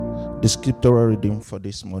The scriptural reading for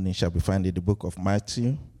this morning shall be found in the book of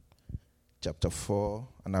Matthew, chapter 4,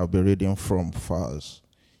 and I'll be reading from verse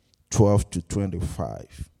 12 to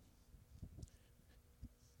 25.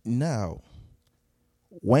 Now,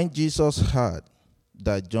 when Jesus heard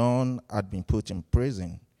that John had been put in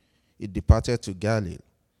prison, he departed to Galilee,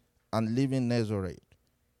 and leaving Nazareth,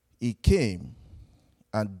 he came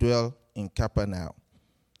and dwelt in Capernaum,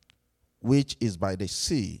 which is by the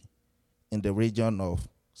sea, in the region of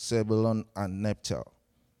Zebulun and Naphtali,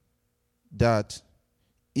 that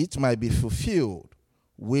it might be fulfilled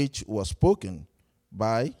which was spoken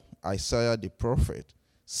by Isaiah the prophet,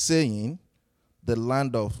 saying, the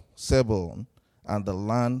land of Zebulun and the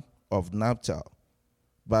land of Naphtali,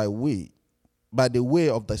 by the way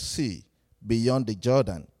of the sea, beyond the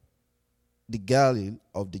Jordan, the Galilee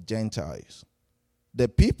of the Gentiles. The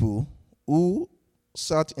people who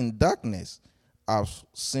sat in darkness have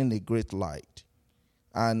seen a great light,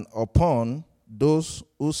 and upon those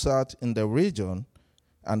who sat in the region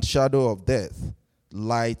and shadow of death,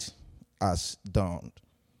 light has dawned.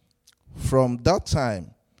 From that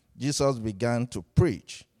time, Jesus began to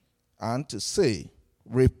preach and to say,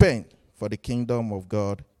 repent, for the kingdom of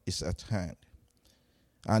God is at hand.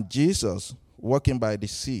 And Jesus, walking by the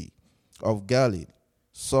sea of Galilee,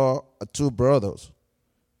 saw two brothers,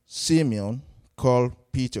 Simeon, called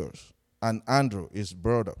Peter, and Andrew, his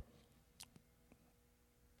brother,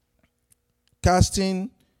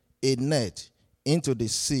 casting a net into the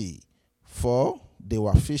sea, for they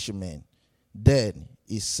were fishermen. Then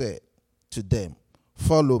he said to them,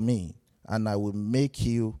 follow me, and I will make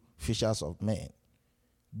you fishers of men.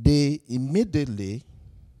 They immediately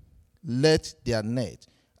let their net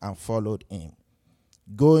and followed him.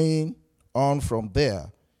 Going on from there,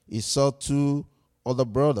 he saw two other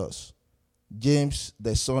brothers, James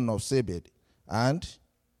the son of Zebedee, and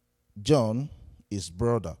John his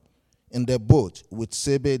brother, in the boat with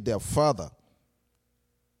Zebedee their father,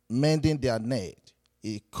 mending their net.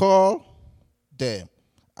 He called them,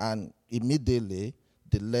 and immediately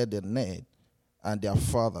they left the net and their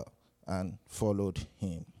father and followed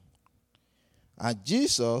him. And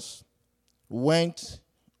Jesus went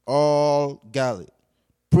all Galilee,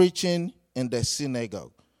 preaching in the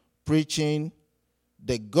synagogue, preaching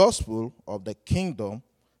the gospel of the kingdom,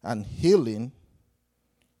 and healing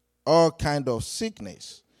all kind of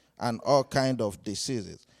sickness and all kind of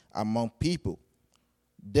diseases among people.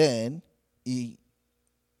 Then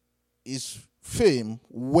his fame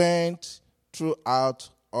went throughout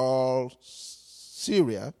all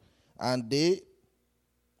Syria, and they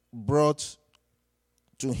brought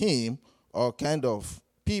to him all kind of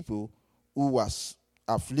people who was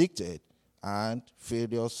afflicted and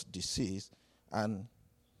various disease and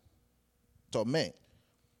torment,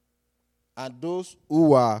 and those who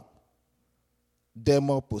were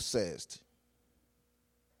demon-possessed,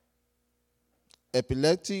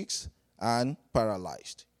 epileptics, and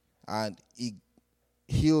paralyzed, and he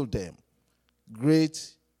healed them.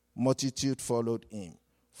 Great multitude followed him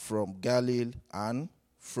from Galilee and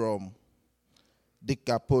from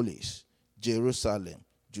Decapolis, Jerusalem,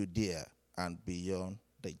 Judea, and beyond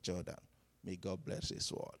the Jordan. May God bless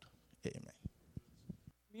his word. Amen.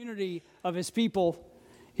 Community of his people,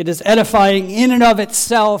 it is edifying in and of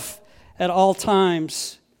itself at all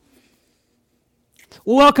times.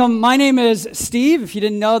 Welcome. My name is Steve. If you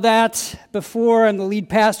didn't know that before, I'm the lead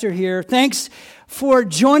pastor here. Thanks for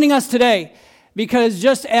joining us today, because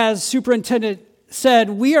just as Superintendent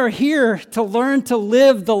said, we are here to learn to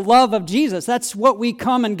live the love of Jesus. That's what we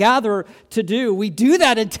come and gather to do. We do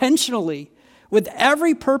that intentionally with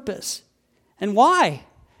every purpose. And why?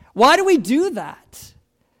 Why do we do that?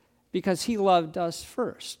 Because he loved us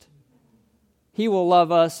first. He will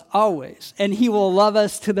love us always, and he will love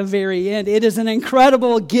us to the very end. It is an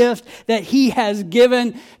incredible gift that he has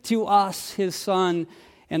given to us, his son,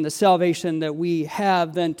 and the salvation that we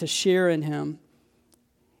have then to share in him.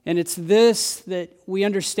 And it's this that we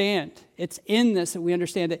understand. It's in this that we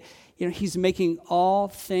understand that, he's making all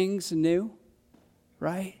things new,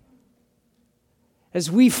 right? As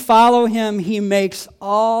we follow him, he makes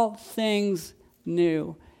all things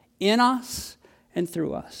new in us and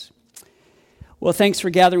through us. Well, thanks for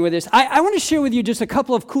gathering with us. I want to share with you just a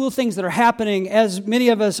couple of cool things that are happening. As many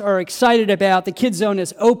of us are excited about, the Kids Zone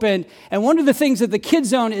is open. And one of the things that the Kids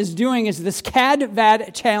Zone is doing is this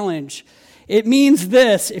CAD-VAD challenge. It means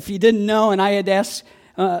this, if you didn't know, and I had asked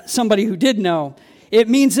somebody who did know. It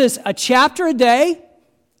means this: a chapter a day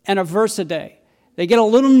and a verse a day. They get a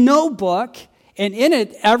little notebook, and in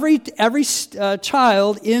it, every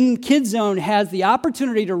child in Kids Zone has the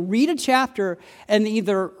opportunity to read a chapter and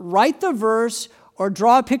either write the verse or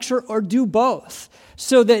draw a picture or do both.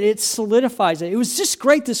 so that it solidifies it. It was just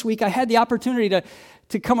great this week. I had the opportunity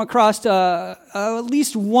to come across at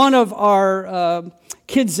least one of our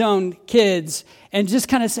Kids Zone kids and just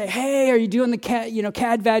kind of say, hey, are you doing the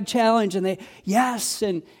CADVAD challenge? And they, yes,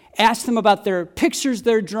 and ask them about their pictures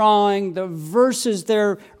they're drawing, the verses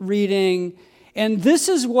they're reading. And this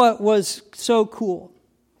is what was so cool.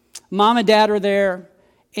 Mom and Dad are there,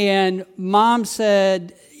 and Mom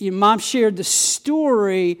shared the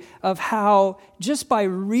story of how just by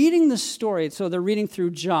reading the story, so they're reading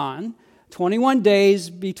through John, 21 days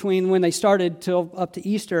between when they started till up to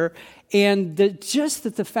Easter, and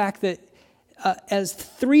the fact that as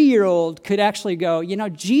 3-year-old could actually go,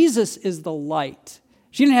 Jesus is the light.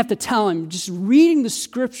 She didn't have to tell him, just reading the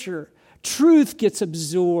scripture, truth gets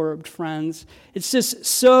absorbed, friends. It's just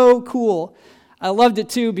so cool. I loved it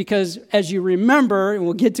too because as you remember, and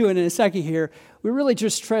we'll get to it in a second here, we really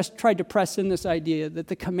just tried to press in this idea that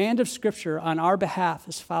the command of Scripture on our behalf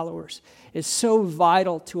as followers is so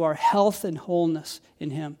vital to our health and wholeness in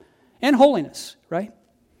Him. And holiness, right?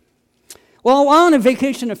 Well, while on a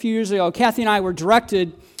vacation a few years ago, Kathy and I were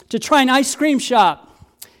directed to try an ice cream shop.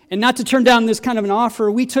 And not to turn down this kind of an offer,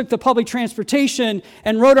 we took the public transportation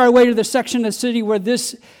and rode our way to the section of the city where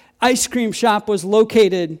this ice cream shop was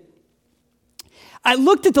located. I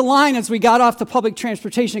looked at the line as we got off the public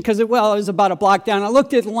transportation because it was about a block down. I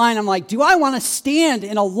looked at the line. I'm like, do I want to stand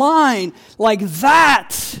in a line like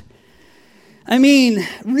that? I mean,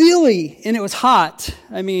 really? And it was hot.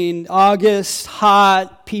 I mean, August,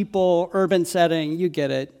 hot, people, urban setting. You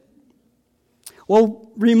get it.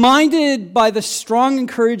 Well, reminded by the strong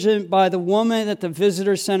encouragement by the woman at the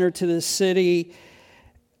visitor center to the city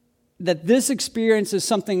that this experience is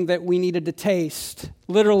something that we needed to taste,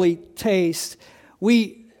 literally taste,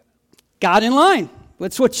 we got in line.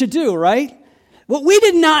 That's what you do, right? What we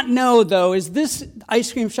did not know, though, is this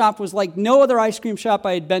ice cream shop was like no other ice cream shop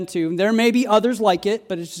I had been to. There may be others like it,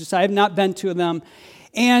 but it's just I have not been to them.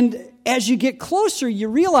 And as you get closer, you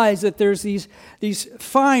realize that there's these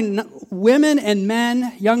fine women and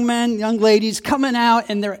men, young ladies coming out,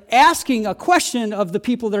 and they're asking a question of the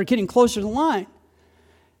people that are getting closer to the line.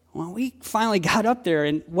 Well, we finally got up there,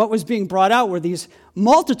 and what was being brought out were these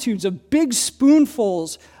multitudes of big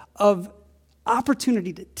spoonfuls of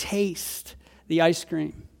opportunity to taste the ice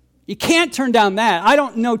cream. You can't turn down that. I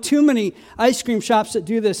don't know too many ice cream shops that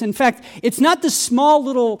do this. In fact, it's not the small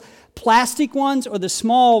little plastic ones or the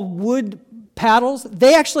small wood paddles.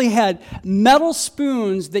 They actually had metal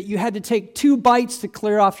spoons that you had to take 2 bites to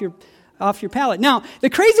clear off your palate. Now, the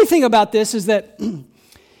crazy thing about this is that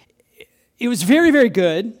it was very, very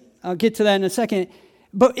good. I'll get to that in a second.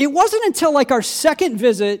 But it wasn't until like our second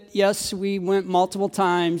visit, yes, we went multiple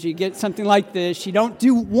times. You get something like this. You don't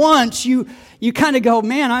do once. You kind of go,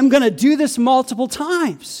 man, I'm going to do this multiple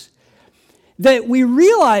times. That we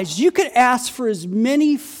realized you could ask for as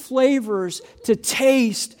many flavors to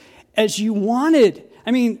taste as you wanted.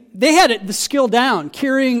 I mean, they had the skill down,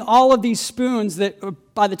 carrying all of these spoons that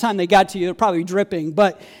by the time they got to you, they're probably dripping.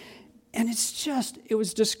 And it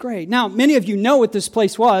was just great. Now, many of you know what this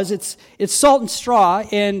place was. It's Salt and Straw,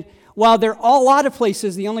 and while there are a lot of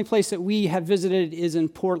places, the only place that we have visited is in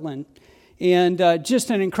Portland. And just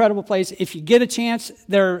an incredible place. If you get a chance,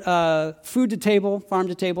 they're food to table, farm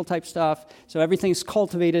to table type stuff. So everything's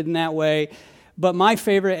cultivated in that way. But my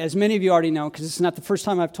favorite, as many of you already know, because it's not the first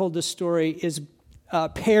time I've told this story, is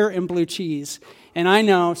pear and blue cheese. And I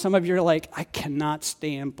know some of you are like, I cannot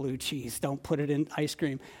stand blue cheese. Don't put it in ice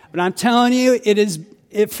cream. But I'm telling you,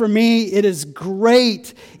 for me, it is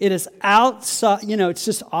great. It is outside, it's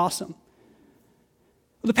just awesome.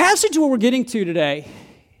 Well, the passage where we're getting to today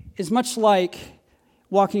is much like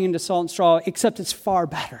walking into Salt and Straw, except it's far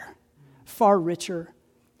better, far richer.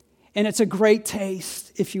 And it's a great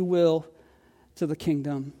taste, if you will, to the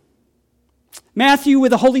kingdom. Matthew,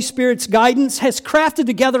 with the Holy Spirit's guidance, has crafted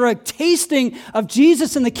together a tasting of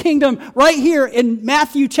Jesus and the kingdom right here in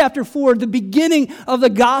Matthew chapter 4, the beginning of the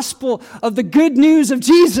gospel of the good news of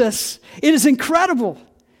Jesus. It is incredible.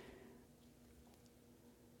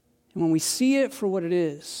 And when we see it for what it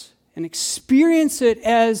is and experience it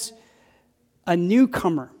as a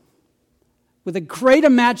newcomer with a great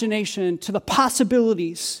imagination to the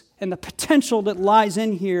possibilities and the potential that lies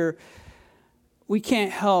in here, we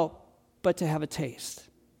can't help but to have a taste.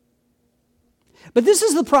 But this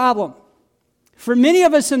is the problem. For many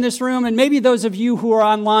of us in this room, and maybe those of you who are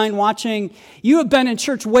online watching, you have been in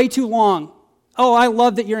church way too long. Oh, I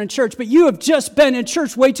love that you're in church, but you have just been in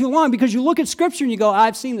church way too long because you look at Scripture and you go,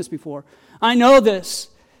 I've seen this before. I know this.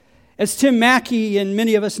 As Tim Mackey, and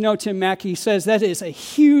many of us know Tim Mackey, says that is a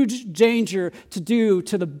huge danger to do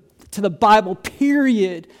to the Bible,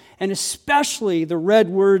 period. and especially the red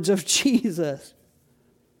words of Jesus.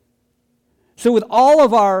 So with all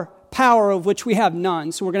of our power, of which we have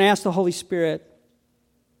none, so we're going to ask the Holy Spirit,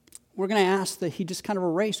 we're going to ask that he just kind of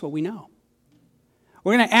erase what we know.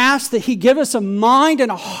 We're going to ask that he give us a mind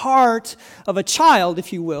and a heart of a child,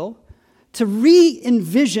 if you will, to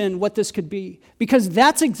re-envision what this could be. Because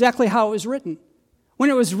that's exactly how it was written. When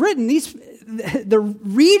it was written, the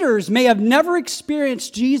readers may have never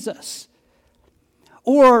experienced Jesus.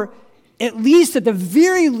 Or at least, at the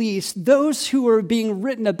very least, those who were being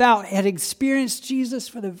written about had experienced Jesus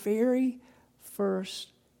for the very first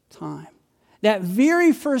time. That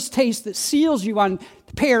very first taste that seals you on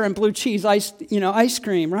pear and blue cheese ice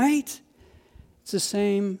cream, right? It's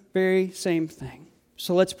the very same thing.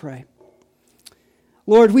 So let's pray.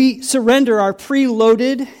 Lord, we surrender our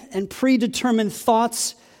preloaded and predetermined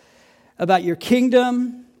thoughts about your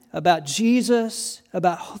kingdom, about Jesus,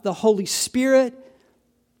 about the Holy Spirit.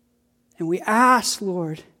 And we ask,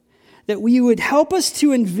 Lord, that we would help us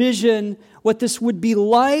to envision what this would be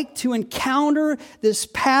like to encounter this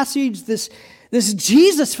passage, this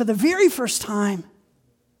Jesus for the very first time.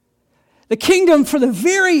 The kingdom for the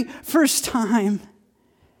very first time.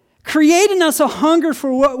 Create in us a hunger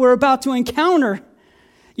for what we're about to encounter.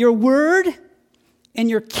 Your word and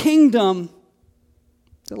your kingdom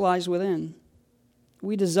that lies within.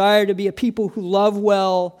 We desire to be a people who love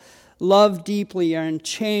well, love deeply, and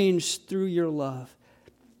changed through your love.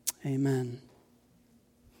 Amen.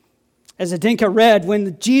 As Adinka read,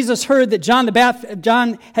 when Jesus heard that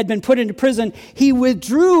John had been put into prison, he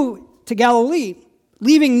withdrew to Galilee.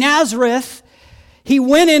 Leaving Nazareth, he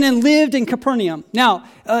went in and lived in Capernaum. Now,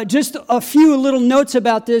 just a few little notes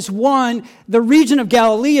about this. One, the region of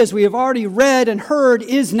Galilee, as we have already read and heard,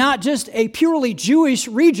 is not just a purely Jewish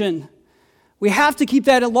region. We have to keep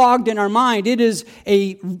that logged in our mind. It is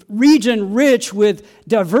a region rich with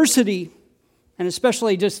diversity, and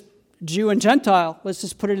especially just Jew and Gentile. Let's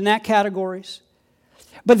just put it in that categories.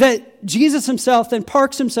 But that Jesus himself then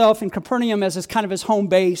parks himself in Capernaum as kind of his home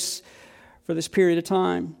base for this period of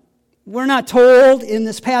time. We're not told in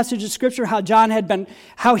this passage of Scripture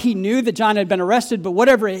how he knew that John had been arrested, but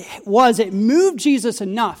whatever it was, it moved Jesus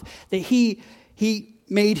enough that he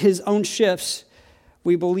made his own shifts,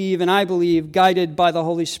 we believe, and I believe, guided by the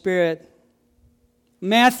Holy Spirit.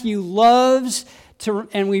 Matthew loves to,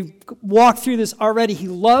 and we've walked through this already, he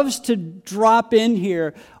loves to drop in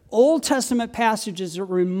here Old Testament passages that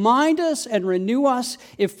remind us and renew us,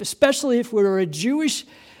 especially if we were a Jewish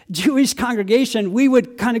congregation, we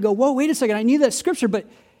would kind of go, whoa, wait a second, I knew that scripture, but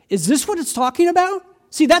is this what it's talking about?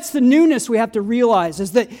 See, that's the newness we have to realize,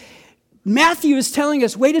 is that Matthew is telling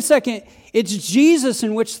us, wait a second, it's Jesus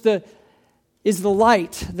in which is the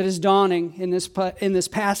light that is dawning in this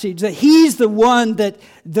passage, that he's the one that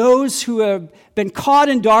those who have been caught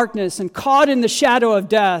in darkness and caught in the shadow of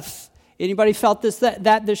death, anybody felt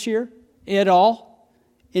that this year at all?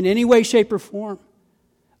 In any way, shape, or form?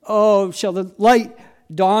 Oh, shall the light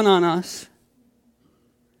dawn on us?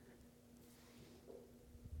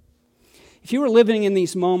 If you were living in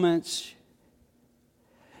these moments,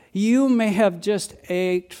 you may have just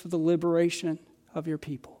ached for the liberation of your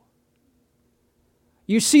people.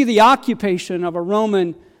 You see the occupation of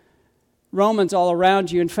Romans all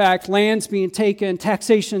around you. In fact, lands being taken,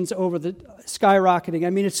 taxations over the skyrocketing. I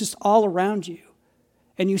mean, it's just all around you.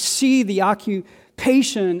 And you see the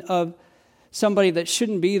occupation of somebody that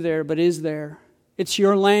shouldn't be there but is there. It's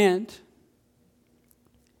your land.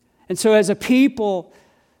 And so as a people,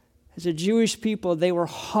 as a Jewish people, they were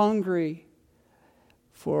hungry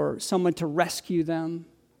for someone to rescue them,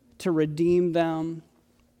 to redeem them.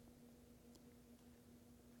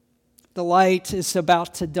 The light is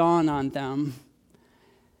about to dawn on them,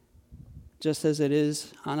 just as it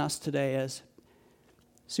is on us today, as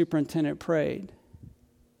Superintendent prayed.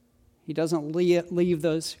 He doesn't leave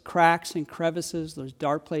those cracks and crevices, those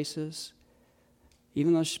dark places,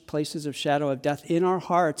 even those places of shadow of death in our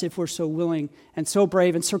hearts, if we're so willing and so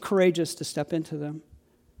brave and so courageous to step into them.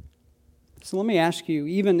 So let me ask you,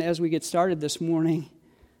 even as we get started this morning,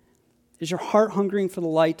 is your heart hungering for the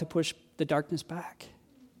light to push the darkness back?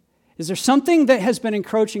 Is there something that has been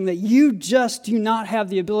encroaching that you just do not have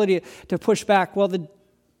the ability to push back? Well,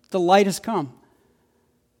 the light has come.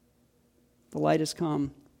 The light has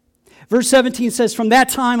come. Verse 17 says, from that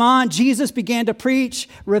time on, Jesus began to preach,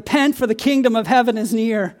 repent, for the kingdom of heaven is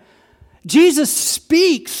near. Jesus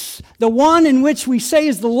speaks. The one in which we say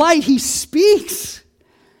is the light, he speaks.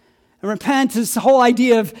 And repent is the whole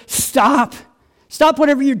idea of stop. Stop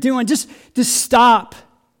whatever you're doing. Just stop.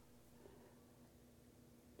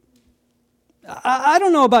 I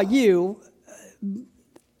don't know about you,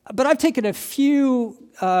 but I've taken a few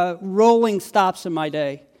rolling stops in my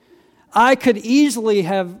day. I could easily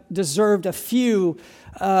have deserved a few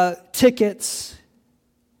tickets.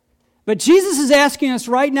 But Jesus is asking us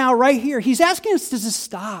right now, right here, he's asking us to just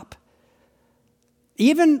stop.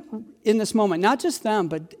 Even in this moment, not just them,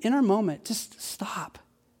 but in our moment, just stop.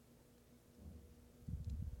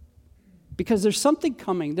 Because there's something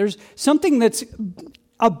coming. There's something that's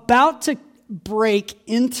about to break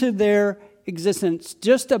into their existence,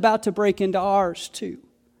 just about to break into ours too.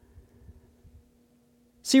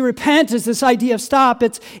 See, repent is this idea of stop.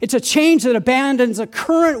 It's a change that abandons a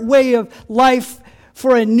current way of life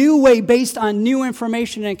for a new way based on new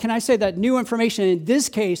information. And can I say that new information in this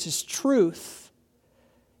case is truth,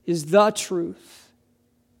 is the truth.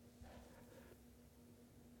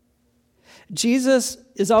 Jesus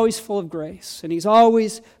is always full of grace, and he's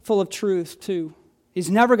always full of truth too. He's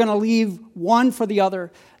never going to leave one for the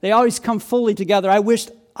other. They always come fully together. I wish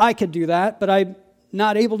I could do that, but I'm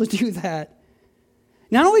not able to do that.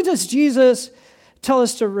 Not only does Jesus tell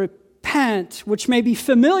us to repent, which may be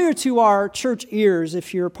familiar to our church ears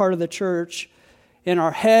if you're a part of the church, in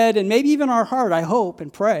our head and maybe even our heart, I hope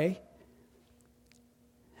and pray,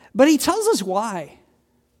 but he tells us why.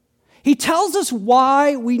 He tells us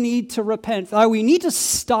why we need to repent, why we need to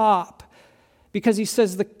stop, because he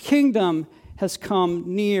says the kingdom has come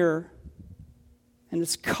near and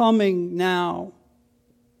it's coming now.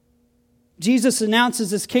 Jesus announces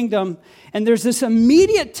his kingdom, and there's this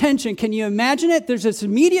immediate tension. Can you imagine it? There's this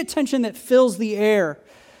immediate tension that fills the air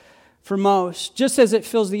for most, just as it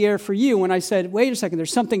fills the air for you when I said, wait a second,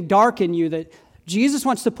 there's something dark in you that Jesus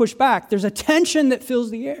wants to push back. There's a tension that fills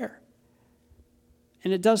the air.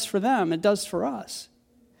 And it does for them, it does for us.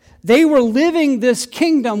 They were living this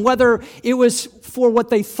kingdom, whether it was for what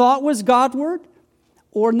they thought was Godward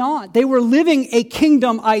or not. They were living a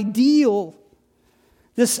kingdom ideal,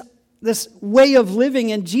 this way of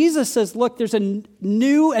living. And Jesus says, look, there's a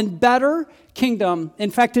new and better kingdom. In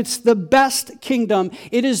fact, it's the best kingdom.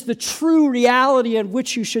 It is the true reality in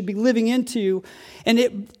which you should be living into.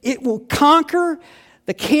 And it will conquer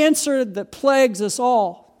the cancer that plagues us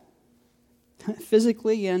all,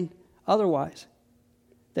 physically and otherwise,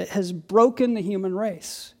 that has broken the human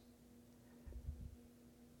race.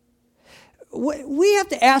 We have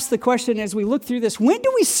to ask the question as we look through this, when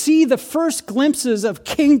do we see the first glimpses of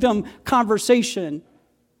kingdom conversation?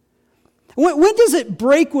 When does it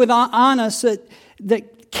break on us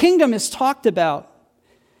that kingdom is talked about?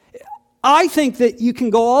 I think that you can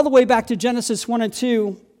go all the way back to Genesis 1 and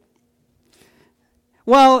 2.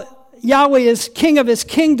 Well, Yahweh is king of his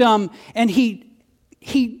kingdom, and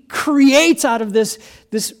he creates out of this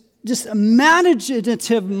just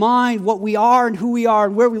imaginative mind what we are and who we are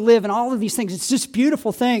and where we live and all of these things. It's just a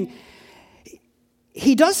beautiful thing.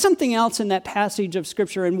 He does something else in that passage of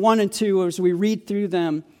Scripture in 1 and 2 as we read through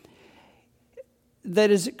them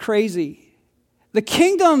that is crazy. The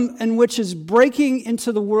kingdom in which is breaking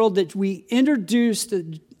into the world that we introduced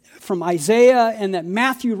from Isaiah and that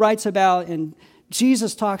Matthew writes about and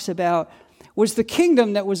Jesus talks about was the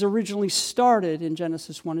kingdom that was originally started in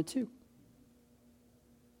Genesis 1 and 2.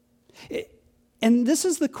 And this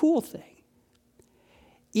is the cool thing.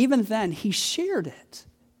 Even then, he shared it.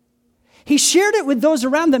 He shared it with those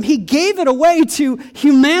around them. He gave it away to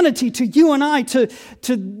humanity, to you and I, to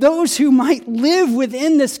those who might live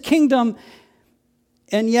within this kingdom.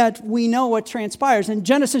 And yet we know what transpires. In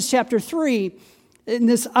Genesis chapter 3, in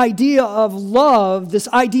this idea of love, this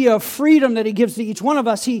idea of freedom that he gives to each one of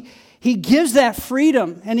us, he gives that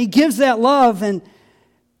freedom and he gives that love, and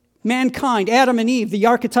mankind, Adam and Eve, the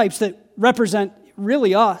archetypes that represent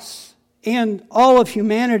really us and all of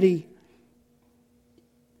humanity,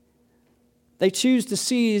 they choose to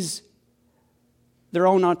seize their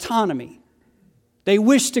own autonomy. They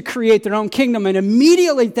wish to create their own kingdom, and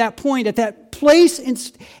immediately at that point, at that place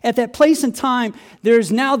in time,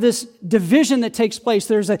 there's now this division that takes place.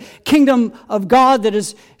 There's a kingdom of God that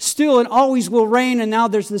is still and always will reign, and now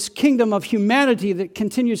there's this kingdom of humanity that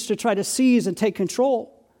continues to try to seize and take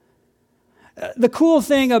control. The cool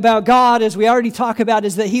thing about God, as we already talked about,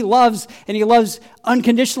 is that he loves, and he loves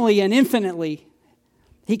unconditionally and infinitely.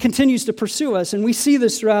 He continues to pursue us, and we see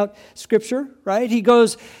this throughout Scripture, right? He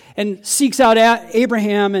goes and seeks out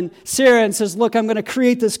Abraham and Sarah and says, look, I'm going to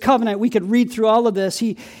create this covenant. We could read through all of this.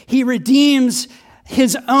 He redeems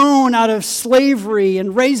his own out of slavery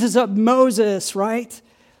and raises up Moses, right?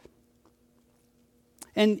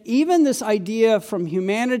 And even this idea from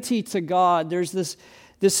humanity to God, there's this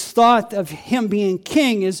thought of him being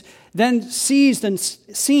king is then seized and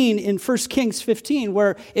seen in 1 Kings 15,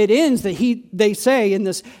 where it ends that they say in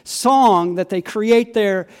this song that they create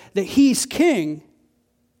there that he's king.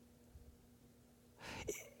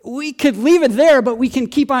 we could leave it there, but we can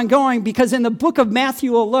keep on going, because in the book of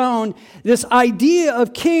Matthew alone, this idea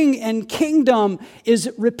of king and kingdom is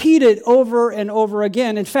repeated over and over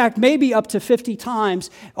again. In fact, maybe up to 50 times,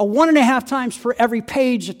 1.5 times for every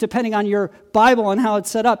page, depending on your Bible and how it's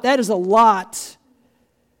set up. That is a lot.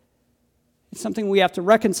 It's something we have to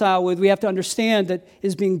reconcile with. We have to understand that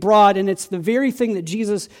is being brought, and it's the very thing that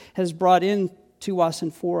Jesus has brought in to us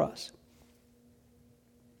and for us.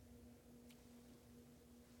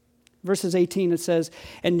 Verses 18, it says,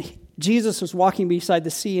 and Jesus was walking beside the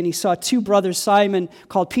sea, and he saw 2 brothers, Simon,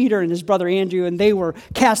 called Peter, and his brother Andrew, and they were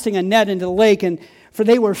casting a net into the lake, and for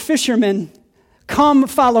they were fishermen. Come,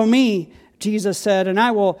 follow me, Jesus said, and I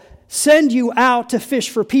will send you out to fish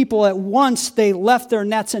for people. At once they left their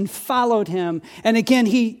nets and followed him. And again,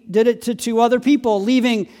 he did it to 2 other people,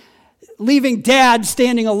 leaving Dad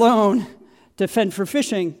standing alone to fend for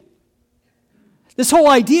fishing. This whole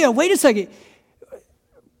idea, wait a second,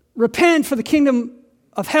 repent, for the kingdom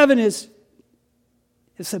of heaven is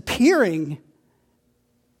appearing.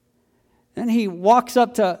 And he walks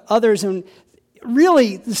up to others, and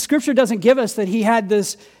really the scripture doesn't give us that he had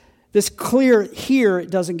this clear, here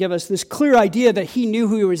it doesn't give us this clear idea that he knew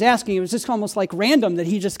who he was asking. It was just almost like random, that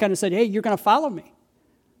he just kind of said, hey, you're going to follow me.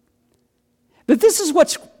 But this is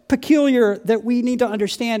what's peculiar that we need to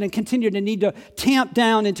understand and continue to need to tamp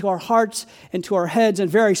down into our hearts and to our heads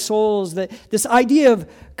and very souls, that this idea of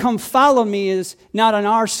come follow me is not on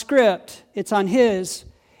our script, it's on his.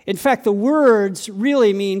 In fact, the words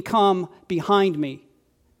really mean come behind me.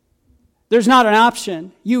 There's not an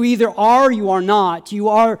option. You either are or you are not. You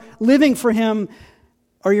are living for him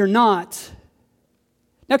or you're not.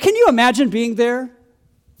 Now, can you imagine being there?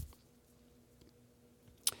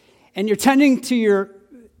 And you're tending to your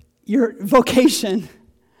vocation.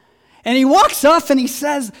 And he walks up and he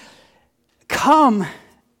says, come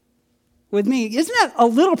with me. Isn't that a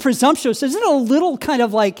little presumptuous? Isn't it a little kind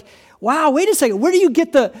of like, wow, wait a second, where do you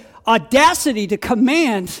get the audacity to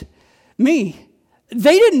command me?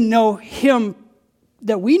 They didn't know him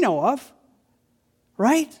that we know of,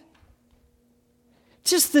 right?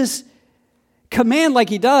 Just this command like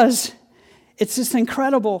he does, it's just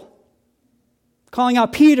incredible. Calling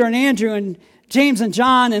out Peter and Andrew and James and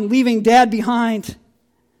John and leaving Dad behind.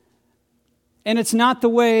 And it's not the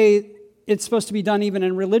way it's supposed to be done even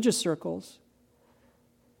in religious circles.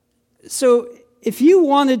 So if you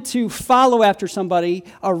wanted to follow after somebody,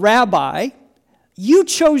 a rabbi, you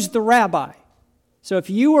chose the rabbi. So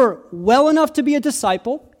if you were well enough to be a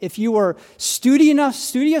disciple, if you were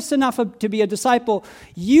studious enough to be a disciple,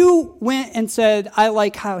 you went and said, I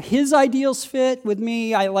like how his ideals fit with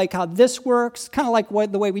me. I like how this works. Kind of like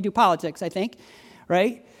the way we do politics, I think,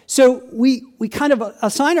 right? So we kind of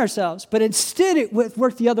assign ourselves, but instead it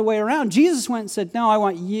worked the other way around. Jesus went and said, no, I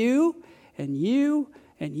want you and you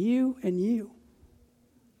and you and you.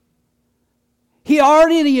 He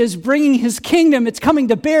already is bringing his kingdom. It's coming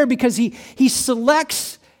to bear because he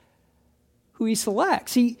selects who he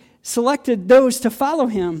selects. He selected those to follow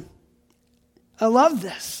him. I love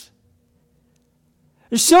this.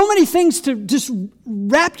 There's so many things to just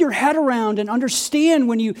wrap your head around and understand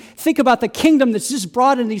when you think about the kingdom that's just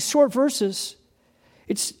brought in these short verses.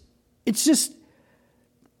 It's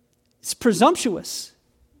presumptuous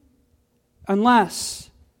unless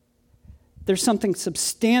there's something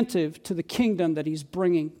substantive to the kingdom that he's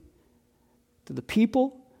bringing to the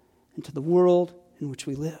people and to the world in which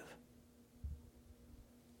we live.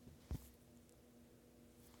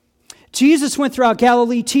 Jesus went throughout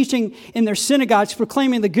Galilee, teaching in their synagogues,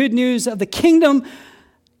 proclaiming the good news of the kingdom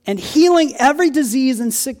and healing every disease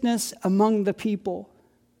and sickness among the people.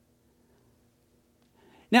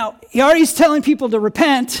 Now, he already is telling people to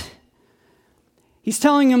repent. He's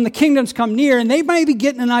telling them the kingdom's come near, and they might be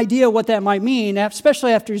getting an idea what that might mean,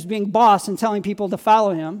 especially after he's being boss and telling people to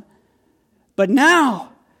follow him. But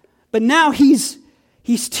now he's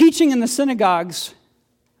teaching in the synagogues.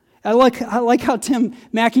 I like how Tim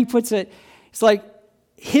Mackey puts it. It's like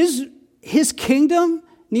his kingdom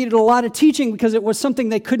needed a lot of teaching because it was something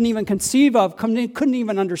they couldn't even conceive of, couldn't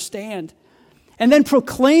even understand. And then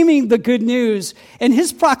proclaiming the good news. And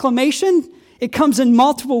his proclamation, it comes in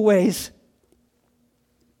multiple ways.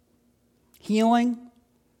 Healing,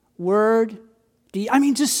 word, deed. I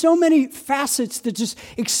mean, just so many facets that just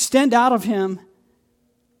extend out of him.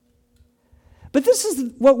 But this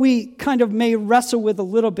is what we kind of may wrestle with a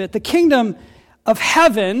little bit. The kingdom of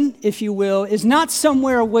heaven, if you will, is not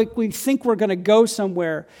somewhere we think we're going to go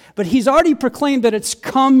somewhere. But he's already proclaimed that it's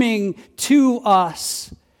coming to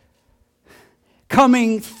us.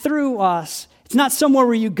 Coming through us. It's not somewhere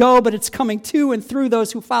where you go, but it's coming to and through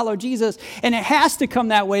those who follow Jesus. And it has to come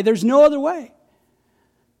that way. There's no other way.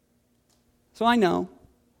 So I know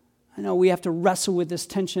we have to wrestle with this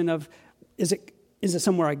tension of, is it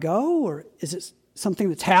somewhere I go, or is it something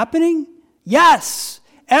that's happening? Yes,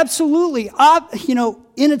 absolutely.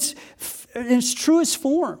 In its truest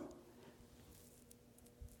form.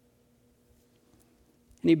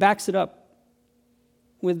 And he backs it up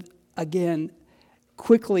with, again,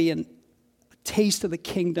 quickly and a taste of the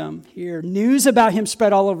kingdom here. News about him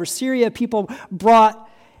spread all over Syria. People brought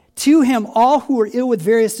to him all who were ill with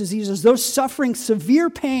various diseases, those suffering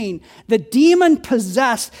severe pain, the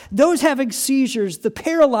demon-possessed, those having seizures, the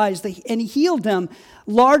paralyzed, and he healed them.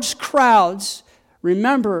 Large crowds.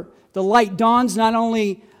 Remember, the light dawns not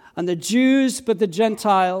only on the Jews, but the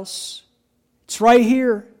Gentiles. It's right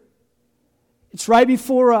here. It's right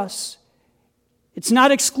before us. It's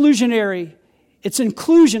not exclusionary. It's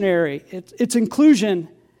inclusionary. It's inclusion.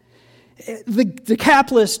 The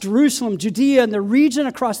Decapolis, Jerusalem, Judea, and the region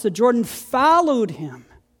across the Jordan followed him.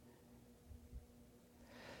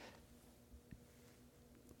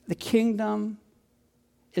 The kingdom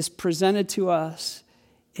is presented to us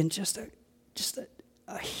in just a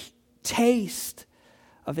taste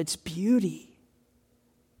of its beauty.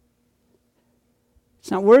 It's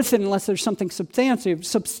not worth it unless there's something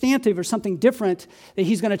substantive or something different that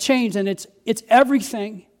he's going to change, and it's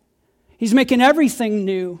everything. He's making everything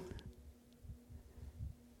new.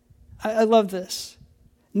 I love this.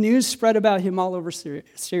 News spread about him all over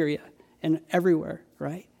Syria and everywhere,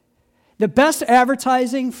 right? The best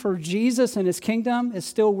advertising for Jesus and his kingdom is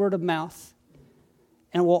still word of mouth,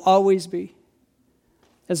 and will always be.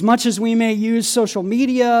 As much as we may use social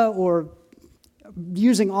media or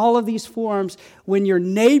using all of these forms, when your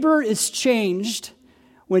neighbor is changed,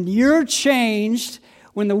 when you're changed,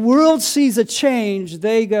 when the world sees a change,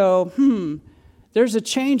 they go, there's a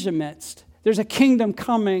change amidst. There's a kingdom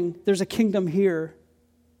coming. There's a kingdom here.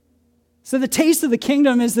 So the taste of the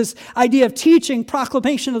kingdom is this idea of teaching,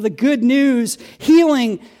 proclamation of the good news,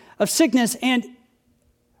 healing of sickness, and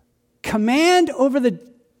command over the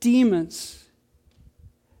demons.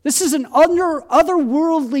 This is an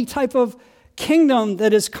otherworldly type of kingdom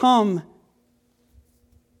that has come.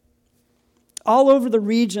 All over the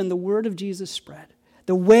region, the word of Jesus spread.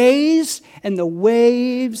 The ways and the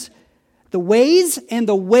waves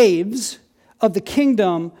of the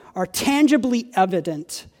kingdom are tangibly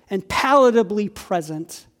evident and palatably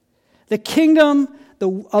present. The kingdom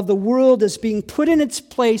of the world is being put in its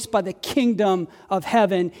place by the kingdom of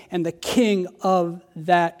heaven and the king of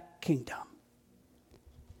that kingdom.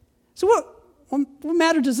 So what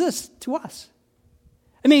matter does this to us?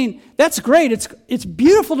 I mean, that's great. It's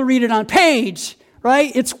beautiful to read it on page,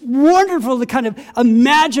 right? It's wonderful to kind of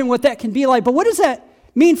imagine what that can be like. But what does that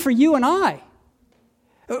mean for you and I?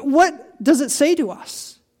 What does it say to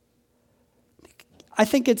us? I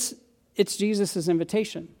think it's Jesus'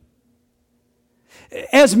 invitation.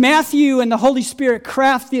 As Matthew and the Holy Spirit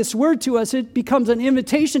craft this word to us, it becomes an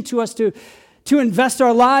invitation to us to invest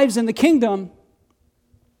our lives in the kingdom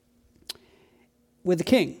with the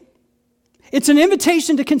King. It's an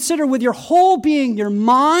invitation to consider with your whole being, your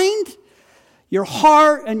mind, your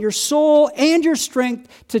heart, and your soul, and your strength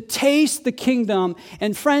to taste the kingdom.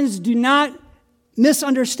 And friends, do not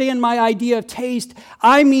misunderstand my idea of taste.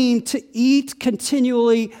 I mean to eat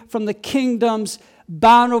continually from the kingdom's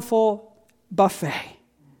bountiful buffet.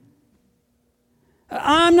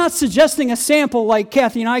 I'm not suggesting a sample like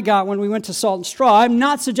Kathy and I got when we went to Salt and Straw. I'm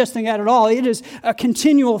not suggesting that at all. It is a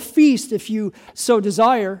continual feast if you so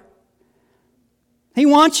desire. He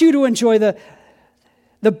wants you to enjoy the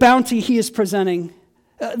bounty he is presenting,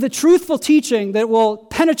 the truthful teaching that will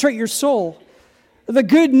penetrate your soul, the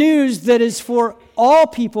good news that is for all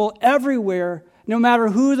people everywhere, no matter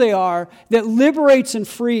who they are, that liberates and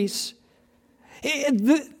frees.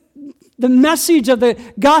 The message of the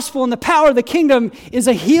gospel and the power of the kingdom is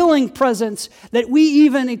a healing presence that we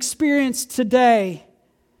even experience today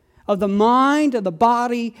of the mind, of the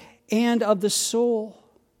body, and of the soul.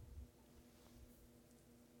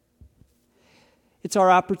 It's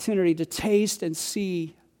our opportunity to taste and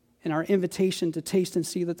see, and our invitation to taste and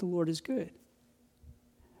see that the Lord is good.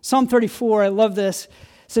 Psalm 34, I love this,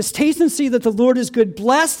 says, "Taste and see that the Lord is good.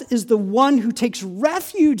 Blessed is the one who takes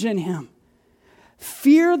refuge in him.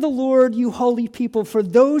 Fear the Lord, you holy people, for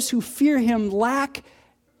those who fear him lack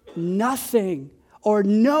nothing or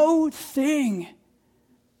no thing."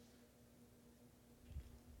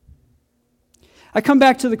 I come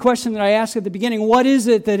back to the question that I asked at the beginning. What is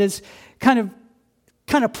it that is kind of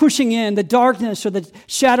pushing in the darkness or the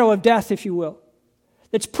shadow of death, if you will?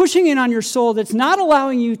 That's pushing in on your soul, that's not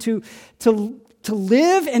allowing you to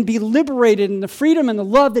live and be liberated in the freedom and the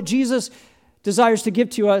love that Jesus desires to give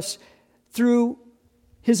to us through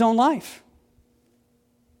his own life.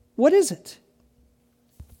 What is it?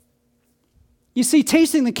 You see,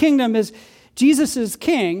 tasting the kingdom is Jesus is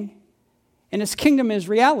king, and his kingdom is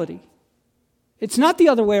reality. It's not the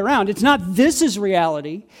other way around. It's not this is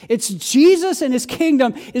reality. It's Jesus and his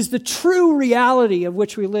kingdom is the true reality of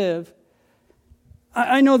which we live.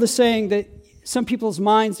 I know the saying that some people's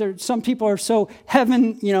minds are, some people are so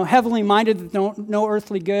heavenly minded that don't know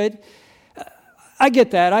earthly good. I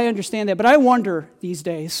get that. I understand that. But I wonder these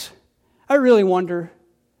days. I really wonder.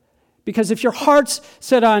 Because if your heart's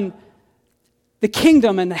set on the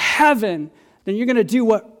kingdom and the heaven, then you're going to do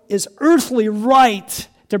what is earthly right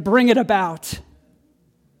to bring it about.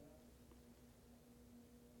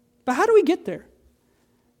 But how do we get there?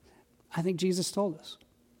 I think Jesus told us.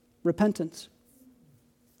 Repentance.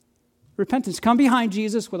 Repentance. Come behind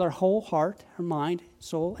Jesus with our whole heart, our mind,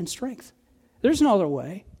 soul, and strength. There's no other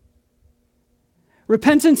way.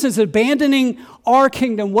 Repentance is abandoning our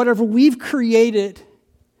kingdom, whatever we've created,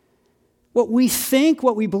 what we think,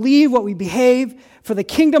 what we believe, what we behave, for the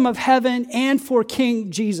kingdom of heaven and for King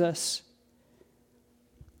Jesus.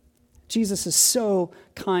 Jesus is so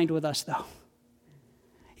kind with us, though.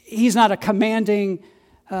 He's not a commanding,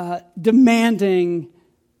 demanding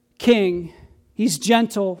king. He's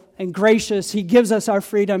gentle and gracious. He gives us our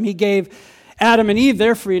freedom. He gave Adam and Eve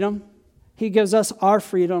their freedom. He gives us our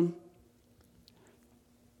freedom.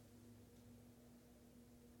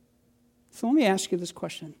 So let me ask you this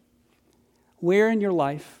question. Where in your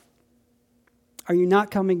life are you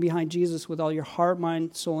not coming behind Jesus with all your heart,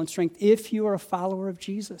 mind, soul, and strength? If you are a follower of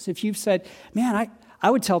Jesus, if you've said, man,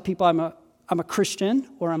 I would tell people I'm a Christian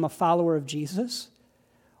or I'm a follower of Jesus.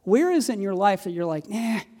 Where is it in your life that you're like,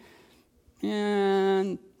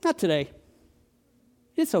 not today.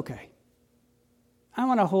 It's okay. I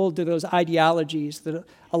want to hold to those ideologies that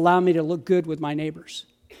allow me to look good with my neighbors.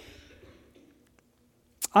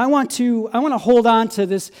 I want to hold on to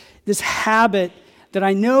this habit that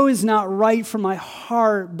I know is not right for my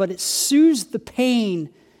heart, but it soothes the pain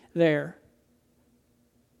there.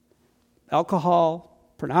 Alcohol,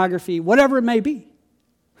 pornography, whatever it may be.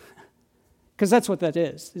 Because that's what that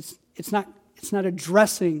is. It's not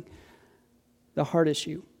addressing the heart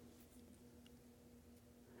issue.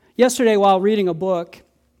 Yesterday, while reading a book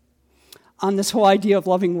on this whole idea of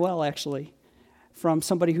loving well, actually, from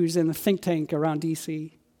somebody who's in the think tank around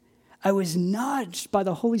D.C., I was nudged by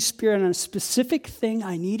the Holy Spirit on a specific thing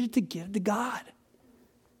I needed to give to God.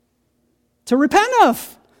 To repent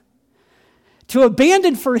of. To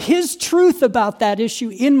abandon for His truth about that issue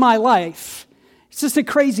in my life. It's just a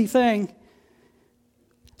crazy thing.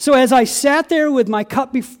 So as I sat there with my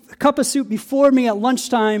cup of soup before me at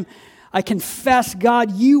lunchtime, I confessed,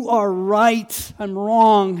 God, you are right. I'm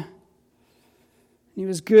wrong. And He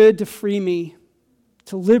was good to free me,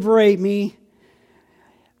 to liberate me.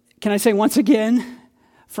 Can I say once again,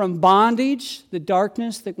 from bondage, the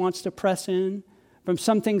darkness that wants to press in, from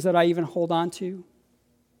some things that I even hold on to.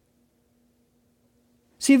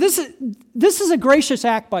 See, this is a gracious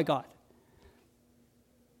act by God.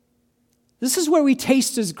 This is where we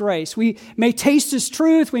taste His grace. We may taste His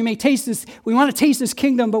truth, we want to taste His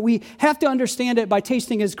kingdom, but we have to understand it by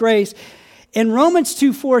tasting His grace. And Romans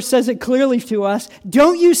 2:4 says it clearly to us,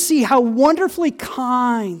 don't you see how wonderfully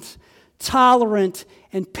kind, tolerant,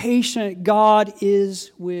 and patient God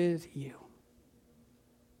is with you?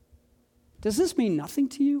 Does this mean nothing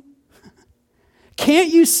to you? Can't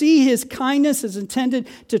you see His kindness is intended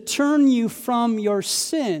to turn you from your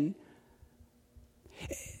sin?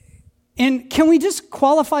 And can we just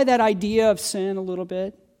qualify that idea of sin a little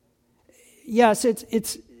bit? Yes,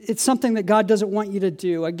 it's something that God doesn't want you to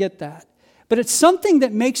do. I get that. But it's something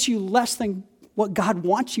that makes you less than what God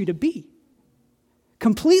wants you to be.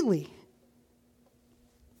 Completely.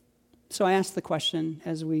 So I ask the question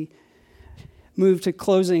as we move to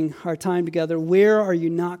closing our time together, where are you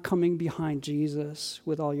not coming behind Jesus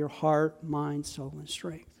with all your heart, mind, soul, and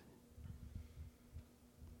strength?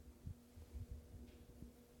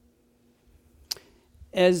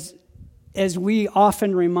 As we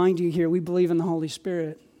often remind you here, we believe in the Holy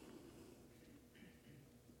Spirit.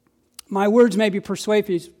 My words may be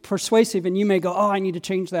persuasive, and you may go, I need to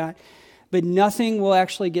change that. But nothing will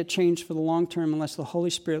actually get changed for the long term unless the Holy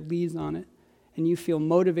Spirit leads on it and you feel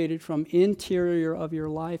motivated from interior of your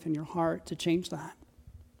life and your heart to change that.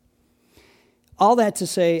 All that to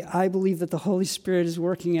say, I believe that the Holy Spirit is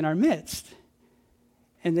working in our midst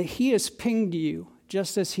and that He has pinged you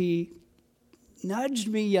just as He nudged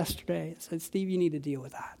me yesterday and said, Steve, you need to deal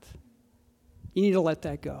with that. You need to let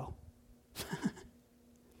that go.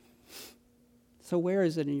 So where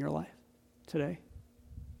is it in your life today?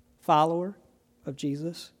 Follower of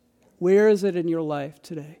Jesus? Where is it in your life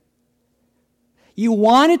today? You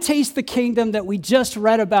want to taste the kingdom that we just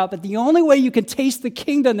read about, but the only way you can taste the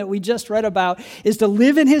kingdom that we just read about is to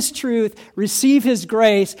live in His truth, receive His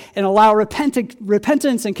grace, and allow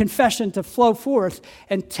repentance and confession to flow forth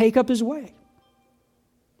and take up His way.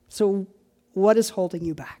 So what is holding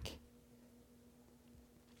you back?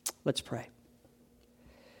 Let's pray.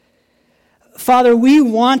 Father, we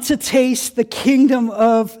want to taste the kingdom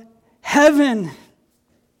of heaven.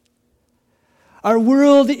 Our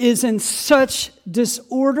world is in such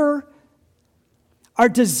disorder. Our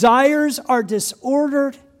desires are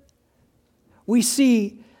disordered. We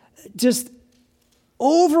see just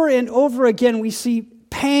over and over again, we see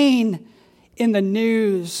pain in the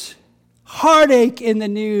news, heartache in the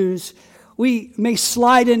news. We may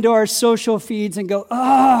slide into our social feeds and go,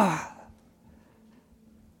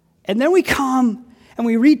 And then we come and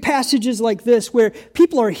we read passages like this where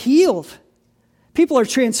people are healed. People are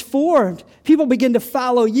transformed. People begin to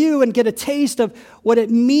follow you and get a taste of what it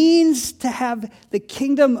means to have the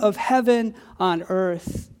kingdom of heaven on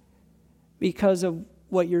earth because of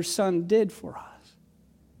what your Son did for us.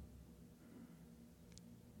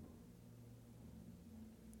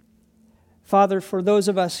 Father, for those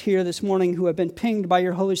of us here this morning who have been pinged by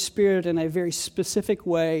your Holy Spirit in a very specific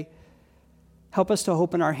way, help us to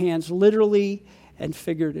open our hands literally and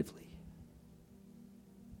figuratively.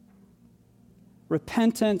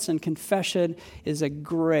 Repentance and confession is a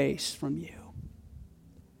grace from you.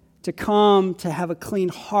 To come, to have a clean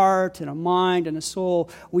heart and a mind and a soul,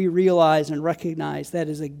 we realize and recognize that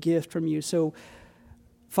is a gift from you. So,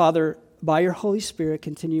 Father, by your Holy Spirit,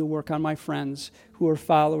 continue to work on my friends who are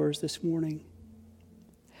followers this morning.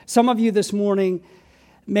 Some of you this morning,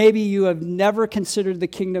 maybe you have never considered the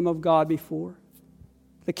kingdom of God before,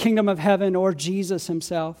 the kingdom of heaven or Jesus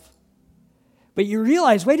himself. But you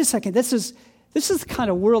realize, wait a second, this is the kind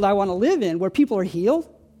of world I want to live in, where people are healed,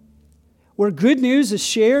 where good news is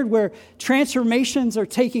shared, where transformations are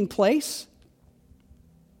taking place.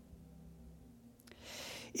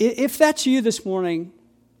 If that's you this morning,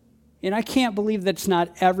 and I can't believe that it's not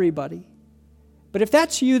everybody, but if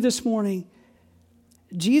that's you this morning,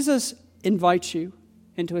 Jesus invites you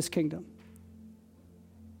into his kingdom.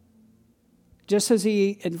 Just as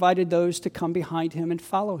he invited those to come behind him and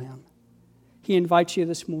follow him. He invites you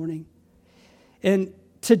this morning. And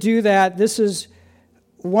to do that, this is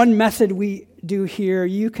one method we do here.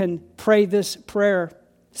 You can pray this prayer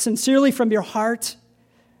sincerely from your heart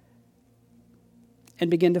and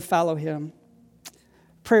begin to follow him.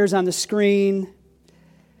 Prayer's on the screen.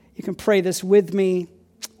 You can pray this with me,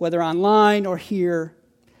 whether online or here.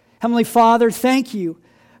 Heavenly Father, thank you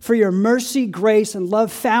for your mercy, grace, and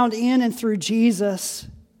love found in and through Jesus.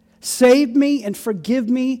 Save me and forgive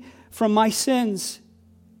me from my sins.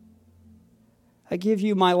 I give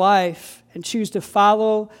you my life and choose to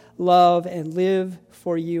follow, love, and live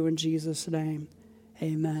for you in Jesus' name.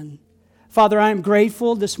 Amen. Father, I am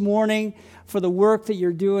grateful this morning for the work that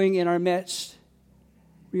you're doing in our midst.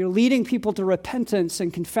 You're leading people to repentance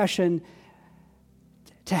and confession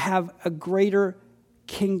to have a greater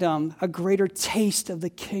kingdom, a greater taste of the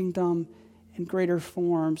kingdom in greater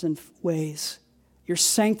forms and ways. You're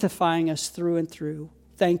sanctifying us through and through.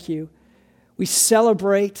 Thank you. We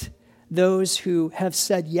celebrate those who have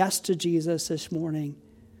said yes to Jesus this morning.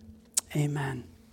 Amen.